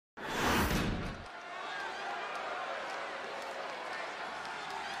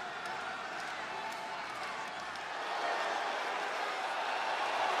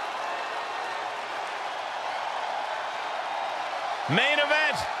Main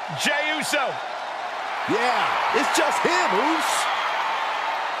event, Jey Uso. Yeah, it's just him, Uso.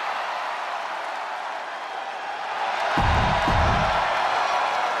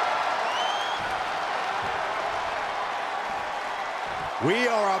 We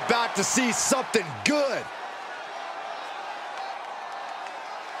are about to see something good.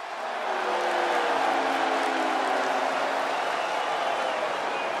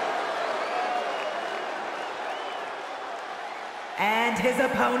 And his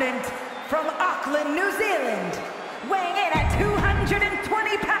opponent from Auckland, New Zealand, weighing in at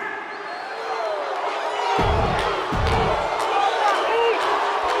 220 pounds.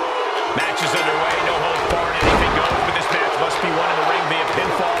 Match is underway, no holds barred, anything goes, but this match must be won in the ring via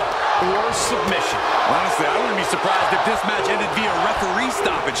pinfall or submission. Honestly, I wouldn't be surprised if this match ended via referee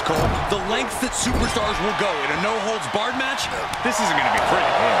stoppage, Cole. The lengths that superstars will go in a no-holds-barred match, this isn't going to be pretty.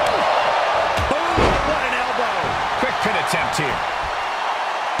 Boom, what an elbow. Quick pin attempt here.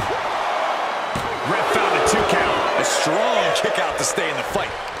 Ref found a 2 count. A strong kick out to stay in the fight.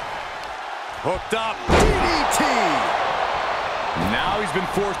 Hooked up. DDT! Now he's been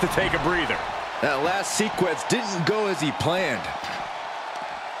forced to take a breather. That last sequence didn't go as he planned.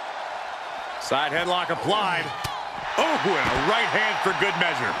 Side headlock applied. Oh, and a right hand for good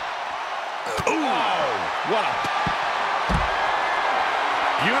measure. Ooh, what a...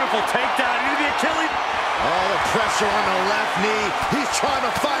 Beautiful takedown into the Achilles. Oh, the pressure on the left knee. He's trying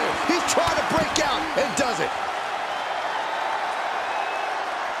to fire. He's trying to break out and does it.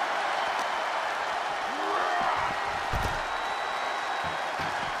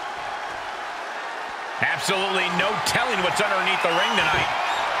 Absolutely no telling what's underneath the ring tonight.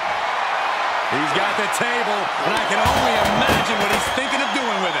 He's got the table, and I can only imagine what he's thinking of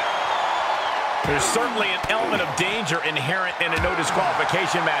doing with it. There's certainly an element of danger inherent in a no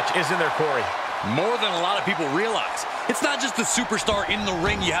disqualification match, isn't there, Corey? More than a lot of people realize. It's not just the superstar in the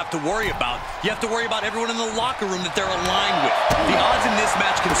ring you have to worry about. You have to worry about everyone in the locker room that they're aligned with. The odds in this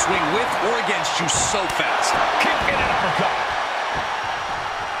match can swing with or against you so fast. Kick and an uppercut.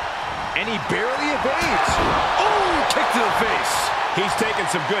 And he barely evades. Oh, kick to the face. He's taking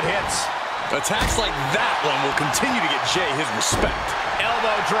some good hits. Attacks like that one will continue to get Jey his respect.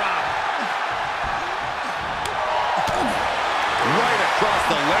 Elbow drop. Right across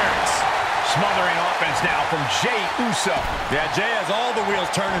the larynx. Smothering offense now from Jey Uso. Yeah, Jey has all the wheels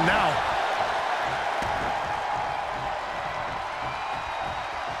turning now.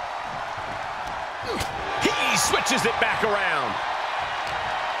 He switches it back around.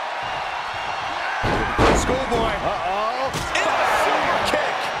 Schoolboy. Uh-oh. And a super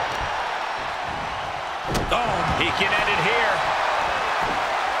kick. Oh, he can end it here.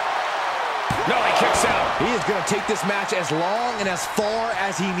 No, he kicks out. He is going to take this match as long and as far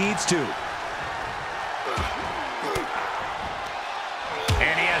as he needs to.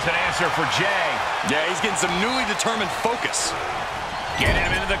 And he has an answer for Jey. Yeah, he's getting some newly determined focus. Getting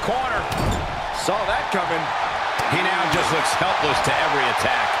him into the corner. Saw that coming. He now just looks helpless to every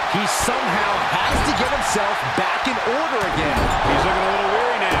attack. He somehow has to get himself back in order again. He's looking a little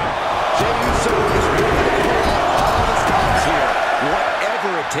weary now. Jey Uso is ready to pull out all the stops here, whatever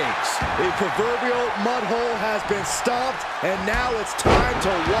it takes. The proverbial mud hole has been stomped, and now it's time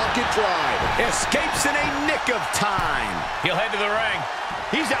to walk it dry. Escapes in a nick of time. He'll head to the ring.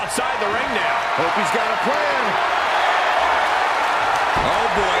 He's outside the ring now. Hope he's got a plan. Oh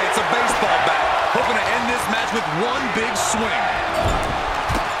boy, it's a baseball bat. Hoping to end this match with one big swing.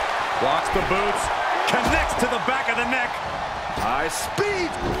 Blocks the boots. Connects to the back of the neck. High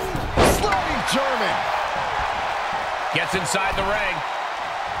speed. Sliding German. Gets inside the ring.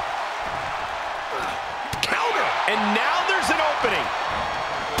 Counter. And now there's an opening.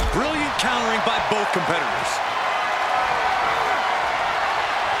 Brilliant countering by both competitors.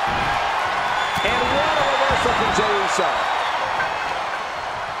 And what a reversal from Jey Uso.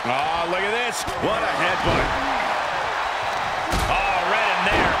 Oh, look at this. What a headbutt. Oh, right in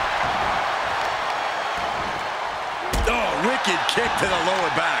there. Oh, wicked kick to the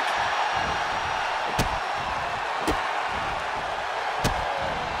lower back.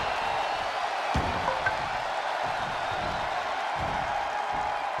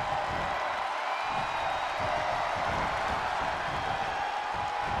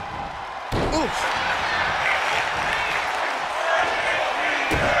 Oof.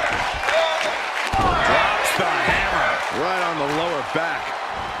 Drops the hammer. Right on the lower back.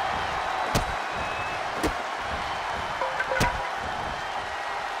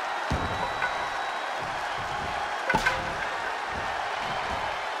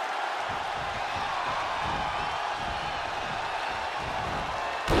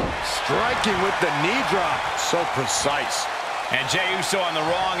 Striking with the knee drop. So precise. And Jey Uso on the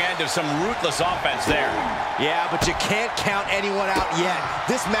wrong end of some ruthless offense there. Yeah, but you can't count anyone out yet.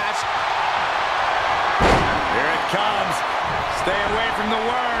 This match... Here it comes. Stay away from the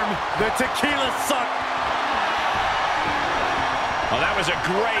worm. The tequila suck. Well, that was a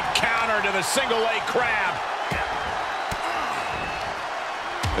great counter to the single leg crab.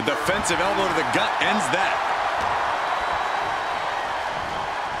 A defensive elbow to the gut ends that.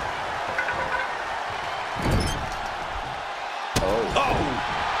 Oh!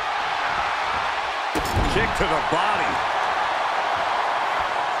 Kick to the body.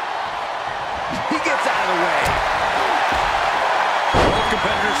 He gets out of the way. Both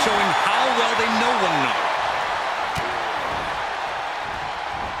competitors showing how well they know one another.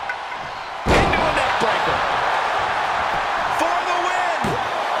 Into a neck breaker. For the win.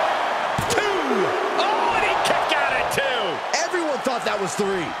 2. Oh, and he kicked out at 2. Everyone thought that was 3.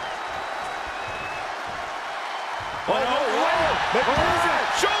 Oh, no,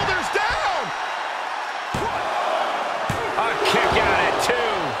 shoulders down. A kick out at 2.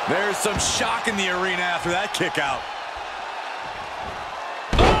 There's some shock in the arena after that kick out.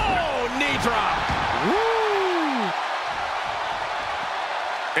 Oh, knee drop. Woo.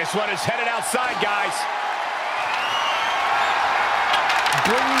 This one is headed outside, guys.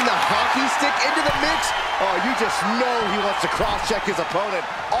 Bringing the hockey stick into the mix. Oh, you just know he wants to cross-check his opponent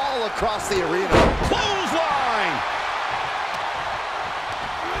all across the arena. Clothesline.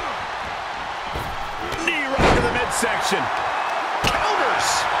 Knee right to the midsection. Counters.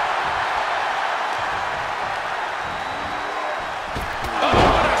 Oh,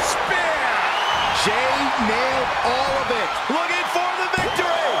 what a spear. Jey nailed all of it. Looking for the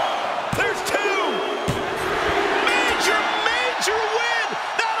victory. There's 2. Major, major win.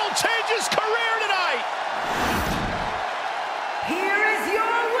 That'll change his career tonight. Here is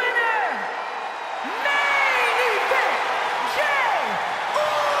your winner, main event, Jey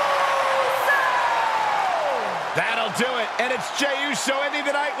Uso! That'll do it. And it's Jey Uso ending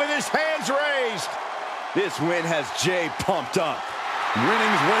the night with his hands raised. This win has Jey pumped up.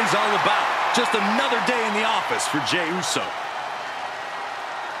 Winning's what he's all about. Just another day in the office for Jey Uso.